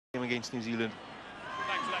against New Zealand.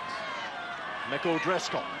 Mick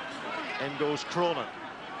O'Driscoll. In goes Cronin.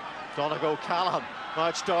 Donegal Callaghan. Now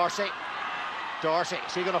it's Darcy. Darcy,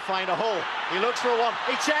 is he going to find a hole? He looks for one.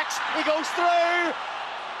 He checks. He goes through.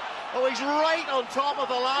 Oh, he's right on top of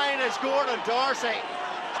the line is Gordon Darcy.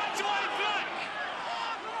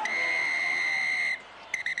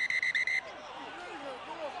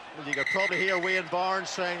 Well, you could probably hear Wayne Barnes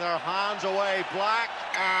saying their hands away, Black,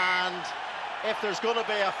 and if there's going to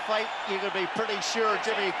be a fight, you can be pretty sure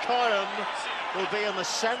Jimmy Cowan will be in the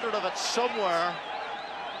centre of it somewhere.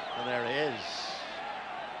 And there he is.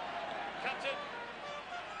 Captain.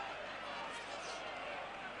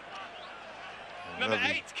 Number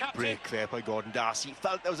 8, Captain. Break there by Gordon Darcy. He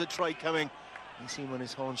felt there was a try coming. He's seen on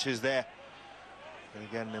his haunches there. And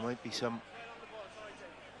again, there might be some.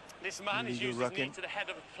 This man has used his knee to the head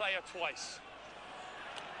of a player twice.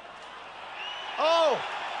 Oh!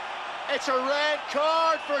 It's a red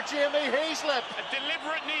card for Jamie Heaslip. A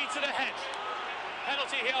deliberate knee to the head.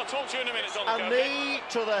 Penalty here, I'll talk to you in a minute, A knee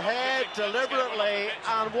to the head deliberately,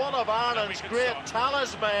 and one of Ireland's great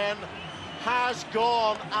talisman has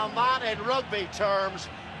gone, and that in rugby terms,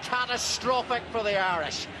 catastrophic for the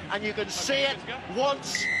Irish. And you can see it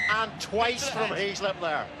once and twice from Heaslip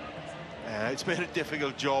there. It's been a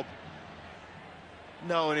difficult job.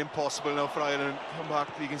 Now an impossible now for Ireland. Come back,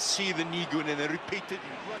 you can see the knee going in and repeat it.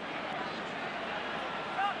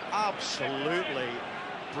 Absolutely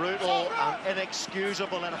brutal and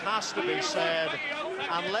inexcusable, it has to be said,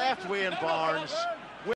 and left Wayne Barnes